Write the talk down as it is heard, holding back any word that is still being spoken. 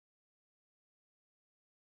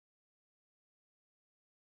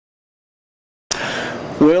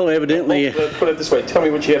evidently... Put it this way, tell me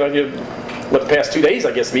what you had on your... What, the past 2 days,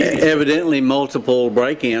 I guess. Evidently multiple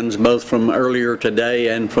break-ins, both from earlier today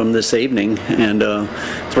and from this evening, and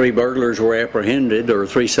 3 burglars were apprehended, or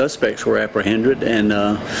 3 suspects were apprehended,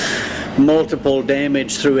 and multiple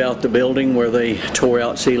damage throughout the building where they tore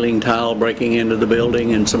out ceiling tile breaking into the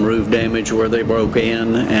building, and some roof damage where they broke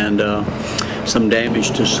in, and some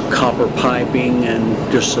damage to copper piping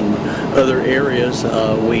and just some other areas.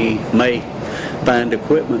 We may find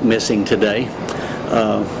equipment missing today.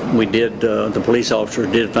 The police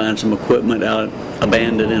officers did find some equipment out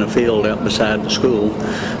abandoned in a field out beside the school,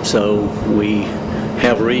 so we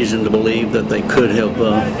have reason to believe that they could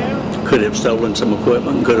have stolen some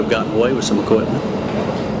equipment and could have gotten away with some equipment.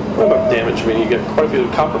 What about damage? I mean, you got quite a few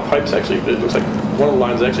copper pipes actually. It looks like one of the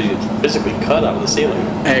lines actually physically cut out of the ceiling.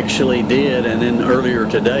 Actually did, and then earlier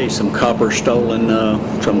today some copper stolen,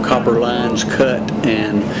 some copper lines cut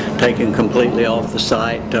and taken completely off the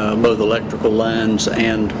site, both electrical lines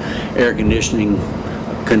and air conditioning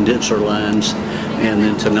condenser lines. And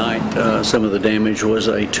then tonight some of the damage was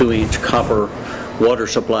a 2-inch copper water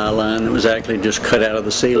supply line that was actually just cut out of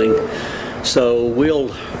the ceiling. So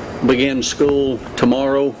we'll begin school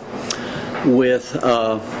tomorrow with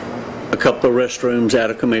a couple of restrooms out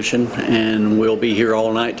of commission, and we'll be here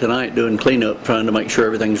all night tonight doing cleanup, trying to make sure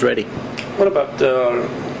everything's ready. What about,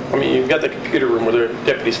 I mean, you've got the computer room where the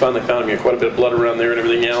deputies finally found him. Quite a bit of blood around there and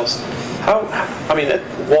everything else. I mean, that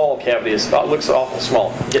wall cavity looks awful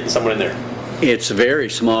small, getting someone in there. It's very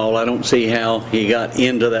small. I don't see how he got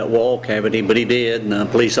into that wall cavity, but he did, and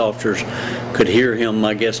police officers could hear him,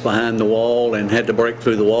 I guess, behind the wall and had to break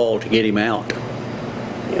through the wall to get him out.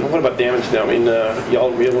 Yeah, what about damage now? I mean,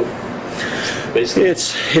 y'all be able to basically a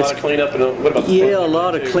lot of cleanup, and what about the a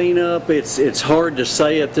lot of cleanup. It's hard to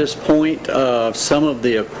say at this point. Some of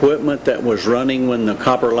the equipment that was running when the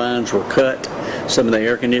copper lines were cut, some of the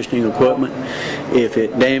air conditioning equipment, if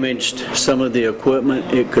it damaged some of the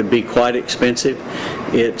equipment, it could be quite expensive.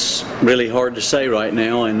 It's really hard to say right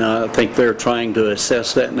now, and I think they're trying to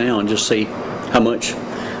assess that now and just see how much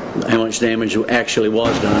damage actually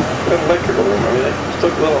was done. That electrical room, I mean, they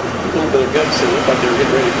took a little bit of guts, and it looked like they were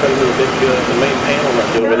getting ready to cut into the main panel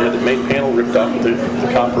right there. They had the main panel ripped off with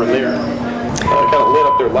the copper in there. It kind of lit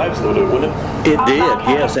up their lives a little bit, wouldn't it? It did,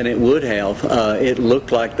 yes, and it would have. It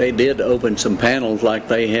looked like they did open some panels, like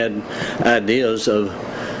they had ideas of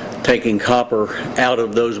taking copper out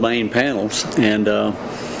of those main panels, and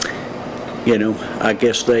you know, I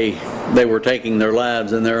guess they were taking their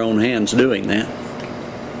lives in their own hands doing that.